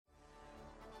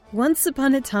Once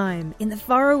upon a time, in the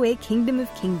faraway kingdom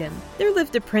of Kingdom, there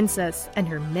lived a princess and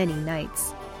her many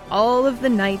knights. All of the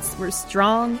knights were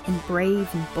strong and brave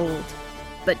and bold.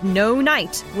 But no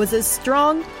knight was as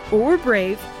strong or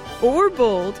brave or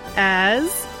bold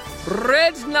as...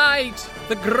 Red Knight,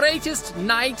 the greatest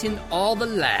knight in all the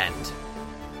land.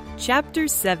 Chapter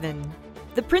 7.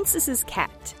 The Princess's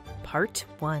Cat, Part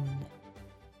 1.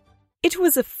 It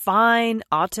was a fine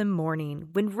autumn morning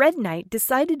when Red Knight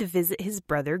decided to visit his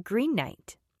brother Green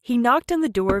Knight. He knocked on the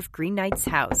door of Green Knight's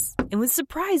house and was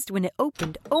surprised when it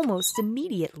opened almost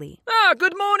immediately.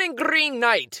 Good morning, Green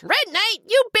Knight. Red Knight,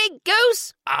 you big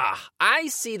goose! I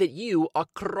see that you are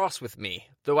cross with me,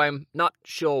 though I'm not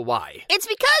sure why. It's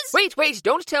because... Wait,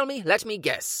 don't tell me, let me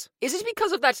guess. Is it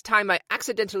because of that time I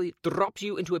accidentally dropped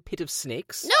you into a pit of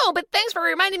snakes? No, but thanks for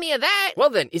reminding me of that. Well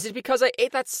then, is it because I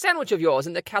ate that sandwich of yours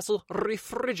in the castle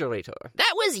refrigerator?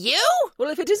 That was you? Well,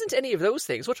 if it isn't any of those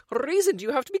things, what reason do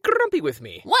you have to be grumpy with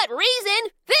me? What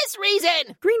reason? This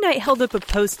reason! Green Knight held up a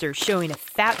poster showing a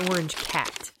fat orange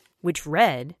cat, which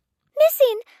read,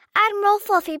 Missing Admiral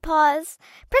Fluffy Paws,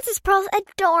 Princess Pearl's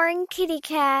adoring kitty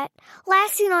cat,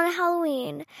 last seen on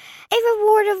Halloween. A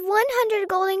reward of 100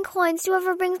 golden coins to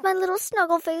whoever brings my little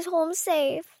snuggle face home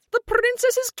safe. The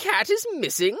princess's cat is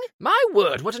missing? My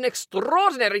word, what an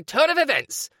extraordinary turn of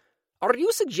events! Are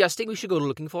you suggesting we should go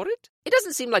looking for it? It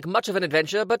doesn't seem like much of an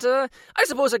adventure, but I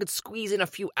suppose I could squeeze in a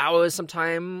few hours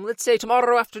sometime, let's say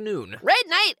tomorrow afternoon. Red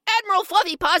Knight, Admiral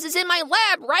Fluffy Paws is in my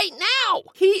lab right now!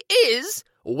 He is?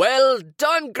 Well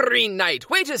done, Green Knight.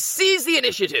 Way to seize the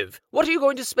initiative. What are you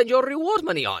going to spend your reward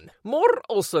money on? More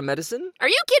ulcer medicine? Are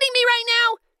you kidding me right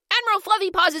now? Admiral Fluffy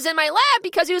Paws is in my lab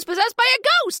because he was possessed by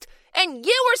a ghost, and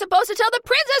you were supposed to tell the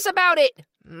princess about it.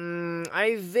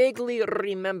 I vaguely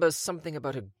remember something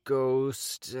about a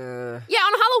ghost. Yeah, on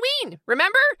Halloween.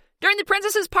 Remember? During the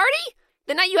princess's party?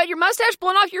 The night you had your mustache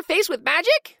blown off your face with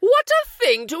magic? What a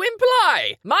thing to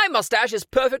imply! My mustache is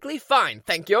perfectly fine,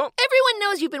 thank you. Everyone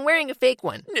knows you've been wearing a fake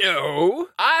one. No,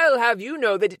 I'll have you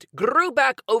know that it grew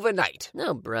back overnight.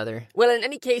 No, brother. Well, in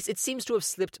any case, it seems to have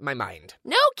slipped my mind.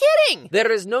 No kidding!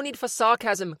 There is no need for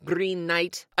sarcasm, Green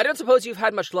Knight. I don't suppose you've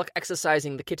had much luck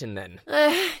exercising the kitten, then?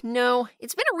 No.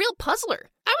 It's been a real puzzler.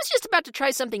 I was just about to try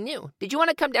something new. Did you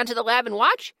want to come down to the lab and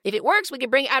watch? If it works, we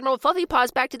can bring Admiral Fluffy Paws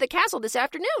back to the castle this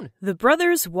afternoon. The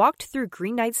brothers walked through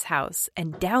Green Knight's house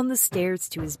and down the stairs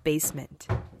to his basement.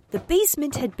 The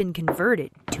basement had been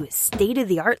converted to a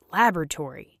state-of-the-art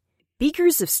laboratory.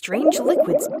 Beakers of strange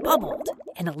liquids bubbled,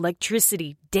 and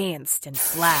electricity danced and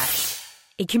flashed.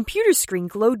 A computer screen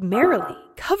glowed merrily,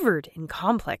 covered in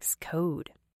complex code.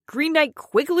 Green Knight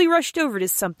quickly rushed over to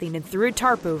something and threw a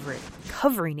tarp over it,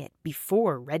 covering it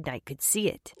before Red Knight could see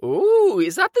it. Ooh,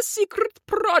 is that the secret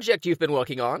project you've been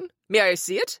working on? May I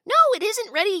see it? No, it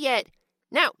isn't ready yet.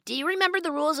 Now, do you remember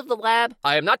the rules of the lab?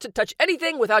 I am not to touch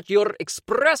anything without your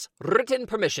express written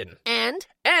permission. And?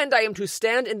 And I am to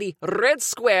stand in the red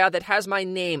square that has my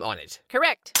name on it.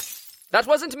 Correct. That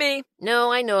wasn't me.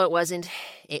 No, I know it wasn't.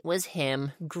 It was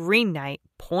him. Green Knight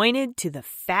pointed to the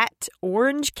fat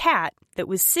orange cat that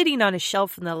was sitting on a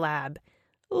shelf in the lab,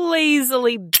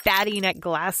 lazily batting at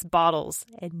glass bottles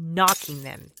and knocking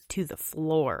them to the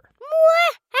floor.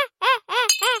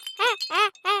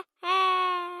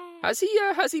 Has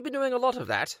he been doing a lot of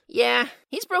that? Yeah,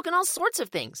 he's broken all sorts of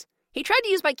things. He tried to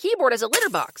use my keyboard as a litter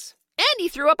box. And he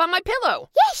threw up on my pillow.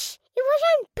 Yes, it was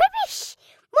on purpose.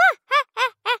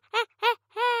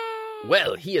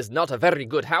 Well, he is not a very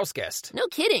good house guest. No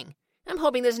kidding. I'm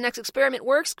hoping this next experiment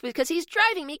works because he's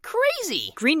driving me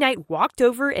crazy. Green Knight walked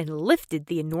over and lifted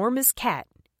the enormous cat,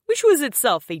 which was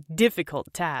itself a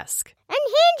difficult task. And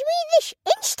hand me this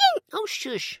instant. Oh,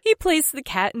 shush. He placed the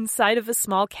cat inside of a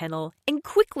small kennel and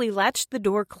quickly latched the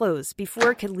door closed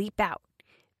before it could leap out.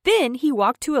 Then he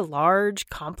walked to a large,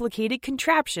 complicated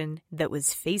contraption that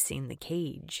was facing the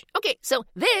cage. Okay, so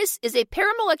this is a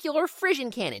paramolecular fission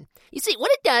cannon. You see,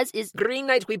 what it does is... Green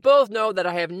Knight, we both know that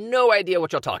I have no idea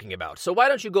what you're talking about, so why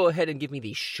don't you go ahead and give me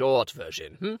the short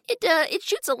version, It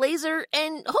shoots a laser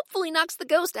and hopefully knocks the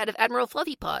ghost out of Admiral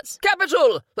Fluffy Paws.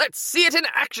 Capital! Let's see it in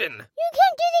action! You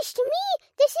can't do this to me.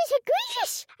 This is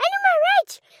egregious. I know my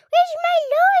rights. Where's my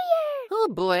lawyer?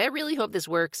 Oh boy, I really hope this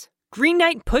works. Green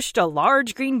Knight pushed a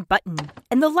large green button,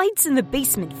 and the lights in the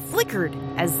basement flickered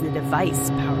as the device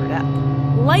powered up.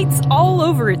 Lights all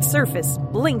over its surface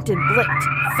blinked and blinked,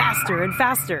 faster and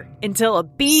faster, until a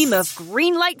beam of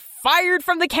green light fired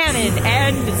from the cannon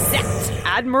and zapped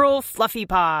Admiral Fluffy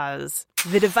Paws.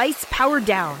 The device powered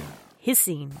down,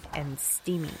 hissing and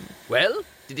steaming. Well,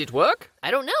 did it work?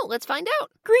 I don't know. Let's find out.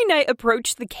 Green Knight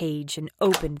approached the cage and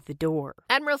opened the door.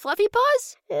 Admiral Fluffy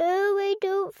Paws? Oh, I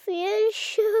don't feel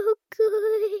so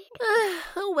good.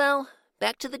 well,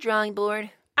 back to the drawing board.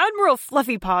 Admiral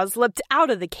Fluffypaws leapt out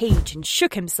of the cage and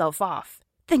shook himself off,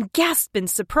 then gasped in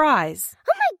surprise.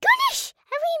 Oh my goodness!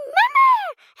 I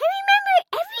remember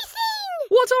everything!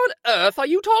 What on earth are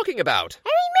you talking about? I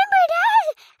remember it all!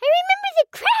 I remember the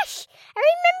crash! I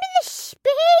remember the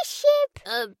spaceship!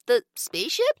 The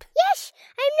spaceship? Yes,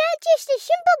 I'm not just a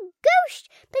simple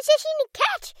ghost possessing a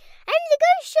cat. I'm the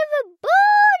ghost of a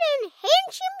bold and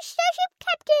handsome starship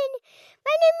captain.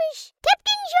 My name is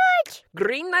Captain George.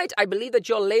 Green Knight, I believe that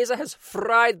your laser has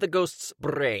fried the ghost's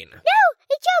brain. No,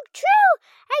 it's all true.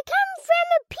 I come from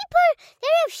a people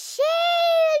that have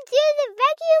sailed through the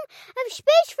vacuum of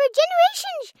space for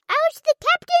generations. I was the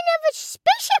captain of a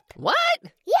spaceship. What?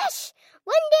 Yes,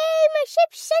 one day my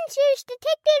ship's sensors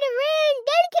detected a rare and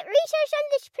delicate resource on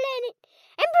this planet.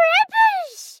 Emperor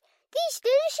apples! These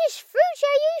delicious fruits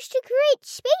are used to create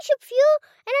spaceship fuel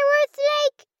and are worth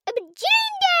like $1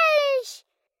 billion.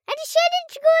 I decided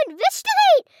to go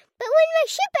investigate, but when my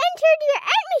ship entered your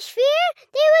atmosphere,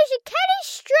 there was a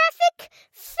catastrophic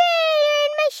failure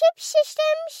in my ship's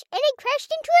systems, and it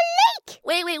crashed into a lake.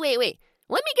 Wait.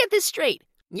 Let me get this straight.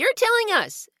 You're telling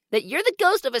us that you're the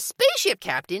ghost of a spaceship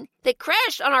captain that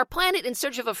crashed on our planet in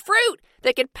search of a fruit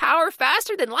that could power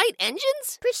faster than light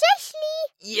engines? Precisely.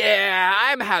 Yeah,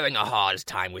 I'm having a hard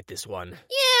time with this one. Yeah,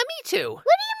 me too. What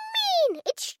do you mean?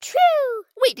 It's true.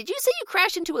 Wait, did you say you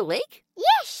crashed into a lake?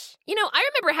 Yes. You know, I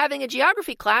remember having a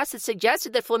geography class that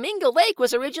suggested that Flamingo Lake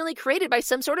was originally created by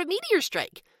some sort of meteor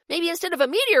strike. Maybe instead of a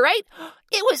meteorite,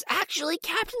 it was actually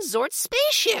Captain Zort's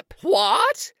spaceship.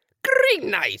 What?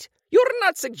 Green Knight, you're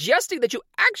not suggesting that you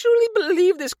actually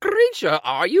believe this creature,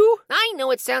 are you? I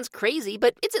know it sounds crazy,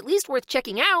 but it's at least worth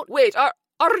checking out. Wait, are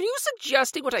you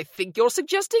suggesting what I think you're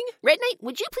suggesting? Red Knight,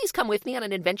 would you please come with me on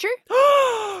an adventure?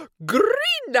 Green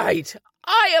Knight,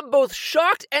 I am both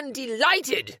shocked and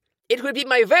delighted. It would be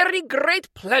my very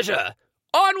great pleasure.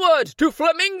 Onward to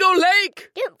Flamingo Lake!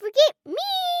 Don't forget me.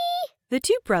 The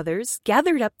two brothers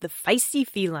gathered up the feisty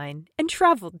feline and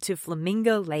traveled to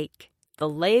Flamingo Lake. The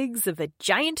legs of a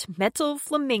giant metal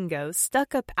flamingo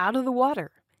stuck up out of the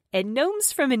water, and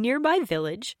gnomes from a nearby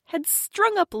village had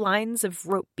strung up lines of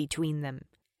rope between them.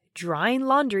 Drying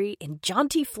laundry and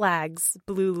jaunty flags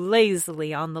blew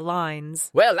lazily on the lines.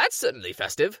 Well, that's certainly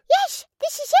festive. Yes,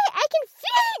 this is it. I can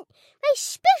feel it. My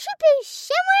spaceship is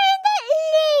somewhere in that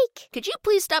lake. Could you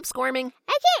please stop squirming?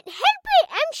 I can't help it.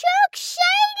 I'm so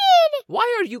excited.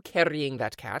 Why are you carrying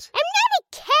that cat? I'm not a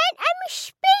cat. I'm a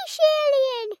space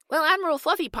alien. Well, Admiral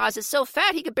Fluffypaws is so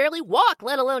fat he could barely walk,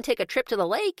 let alone take a trip to the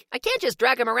lake. I can't just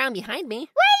drag him around behind me.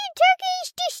 Why are you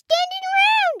turkeys just standing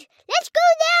around? Let's go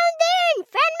down there and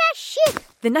find my ship.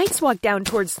 The knights walked down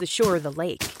towards the shore of the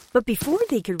lake, but before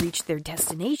they could reach their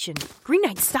destination, Green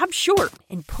Knight stopped short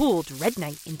and pulled Red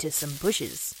Knight into some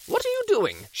bushes. What are you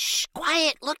doing? Shh,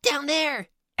 quiet, look down there.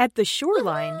 At the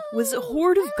shoreline was a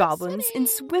horde of goblins in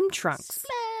swim trunks.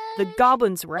 The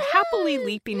goblins were happily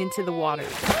leaping into the water,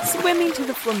 swimming to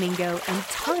the flamingo and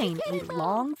tying a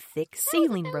long, thick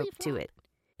sailing rope to it.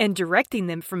 And directing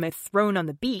them from a throne on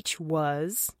the beach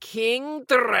was... King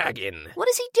Dragon. What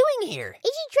is he doing here?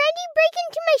 Is he trying to break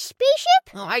into my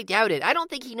spaceship? Oh, I doubt it. I don't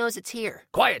think he knows it's here.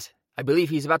 Quiet. I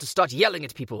believe he's about to start yelling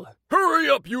at people. Hurry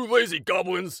up, you lazy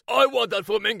goblins! I want that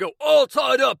flamingo all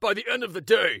tied up by the end of the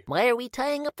day! Why are we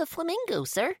tying up the flamingo,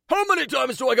 sir? How many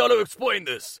times do I gotta explain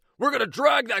this? We're gonna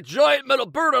drag that giant metal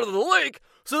bird out of the lake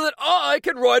so that I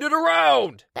can ride it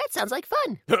around! That sounds like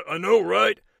fun. I know,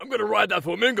 right? I'm gonna ride that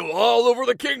flamingo all over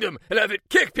the kingdom and have it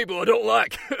kick people I don't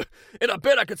like. And I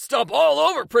bet I could stomp all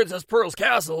over Princess Pearl's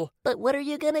castle. But what are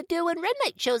you gonna do when Red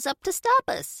Knight shows up to stop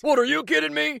us? What, are you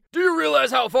kidding me? Do you realize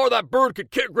how far that bird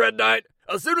could kick Red Knight?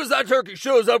 As soon as that turkey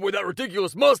shows up with that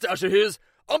ridiculous mustache of his,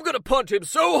 I'm gonna punt him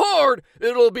so hard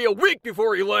that it'll be a week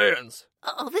before he lands.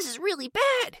 Oh, this is really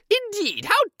bad. Indeed,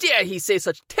 how dare he say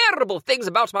such terrible things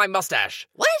about my mustache?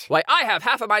 What? Why, I have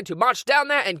half a mind to march down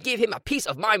there and give him a piece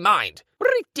of my mind.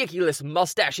 Ridiculous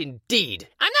mustache indeed.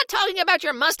 I'm not talking about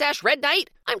your mustache, Red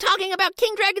Knight. I'm talking about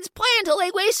King Dragon's plan to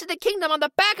lay waste to the kingdom on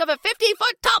the back of a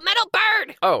 50-foot tall metal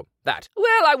bird. Oh, that.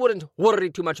 Well, I wouldn't worry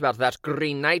too much about that,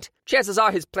 Green Knight. Chances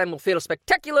are his plan will fail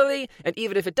spectacularly, and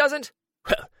even if it doesn't,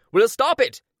 well, we'll stop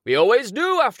it. We always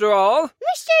do, after all.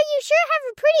 Mister, you sure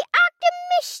have a pretty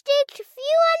optimistic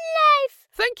view on life.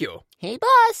 Thank you. Hey,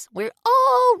 boss, we're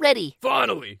all ready.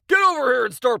 Finally, get over here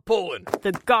and start pulling.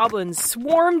 The goblins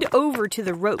swarmed over to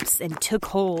the ropes and took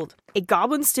hold. A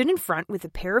goblin stood in front with a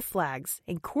pair of flags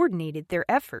and coordinated their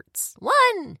efforts.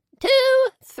 1, 2,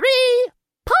 3,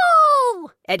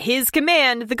 pull! At his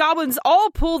command, the goblins all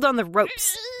pulled on the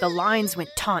ropes. The lines went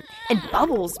taut, and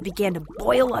bubbles began to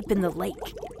boil up in the lake.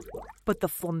 but the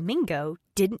flamingo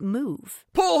didn't move.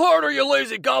 Pull harder, you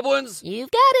lazy goblins! You've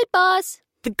got it, boss.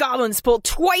 The goblins pulled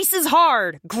twice as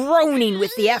hard, groaning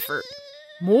with the effort.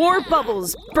 More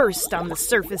bubbles burst on the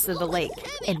surface of the lake,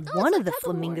 and one of the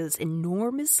flamingo's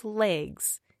enormous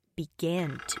legs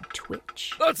began to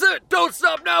twitch. That's it! Don't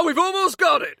stop now! We've almost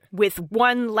got it! With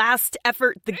one last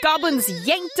effort, the goblins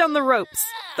yanked on the ropes.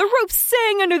 The ropes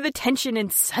sang under the tension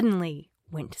and suddenly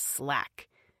went slack.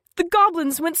 The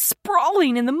goblins went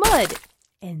sprawling in the mud.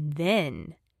 And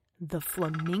then the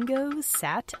flamingo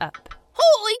sat up.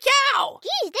 Holy cow!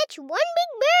 Geez, that's one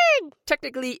big bird.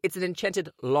 Technically, it's an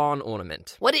enchanted lawn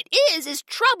ornament. What it is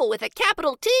trouble with a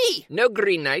capital T. No,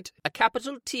 Green Knight. A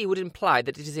capital T would imply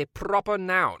that it is a proper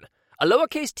noun. A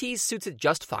lowercase t suits it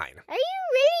just fine. Are you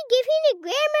really giving a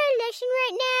grammar lesson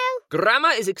right now?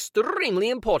 Grammar is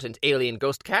extremely important, alien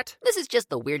ghost cat. This is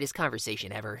just the weirdest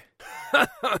conversation ever.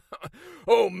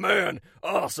 Oh man,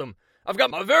 awesome. I've got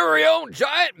my very own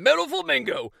giant metal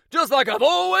flamingo, just like I've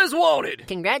always wanted.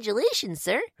 Congratulations,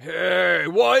 sir. Hey,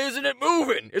 why isn't it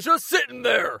moving? It's just sitting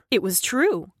there. It was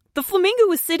true. The flamingo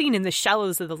was sitting in the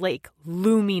shallows of the lake,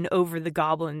 looming over the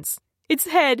goblins, its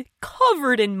head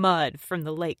covered in mud from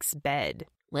the lake's bed.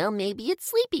 Well, maybe it's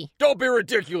sleepy. Don't be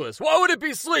ridiculous. Why would it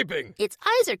be sleeping? Its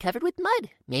eyes are covered with mud.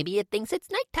 Maybe it thinks it's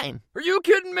nighttime. Are you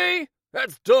kidding me?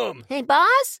 That's dumb. Hey,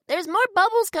 boss, there's more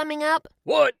bubbles coming up.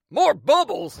 What? More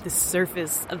bubbles? The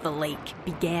surface of the lake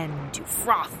began to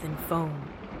froth and foam.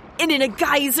 And in a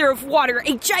geyser of water,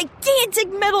 a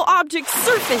gigantic metal object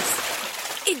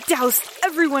surfaced. It doused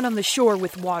everyone on the shore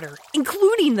with water,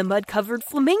 including the mud-covered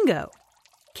flamingo.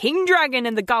 King Dragon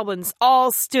and the goblins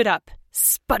all stood up,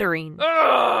 sputtering.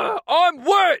 I'm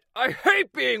wet! I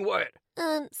hate being wet!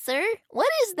 Sir, what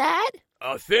is that?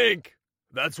 I think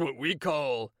that's what we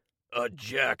call a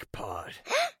jackpot.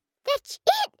 That's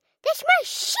it! That's my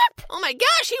ship! Oh my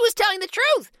gosh, he was telling the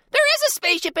truth! There is a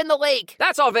spaceship in the lake!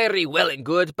 That's all very well and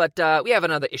good, but we have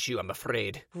another issue, I'm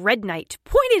afraid. Red Knight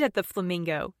pointed at the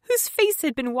flamingo, whose face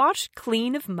had been washed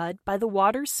clean of mud by the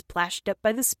water splashed up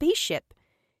by the spaceship.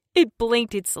 It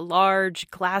blinked its large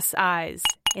glass eyes,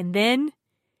 and then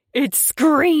it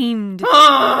screamed.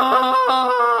 Oh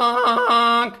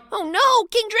no!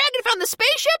 King Dragon found the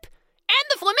spaceship? And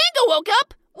the flamingo woke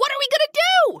up! What are we gonna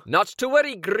do? Not to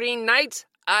worry, Green Knight.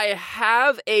 I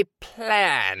have a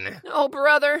plan. Oh,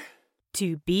 brother.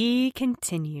 To be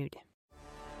continued.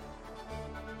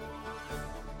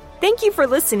 Thank you for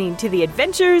listening to The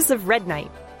Adventures of Red Knight.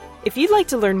 If you'd like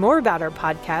to learn more about our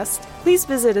podcast, please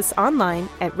visit us online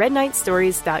at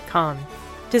redknightstories.com.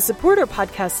 To support our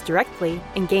podcast directly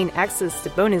and gain access to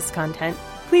bonus content,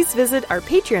 please visit our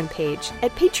Patreon page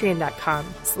at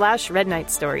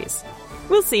patreon.com/redknightstories.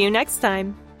 We'll see you next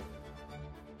time.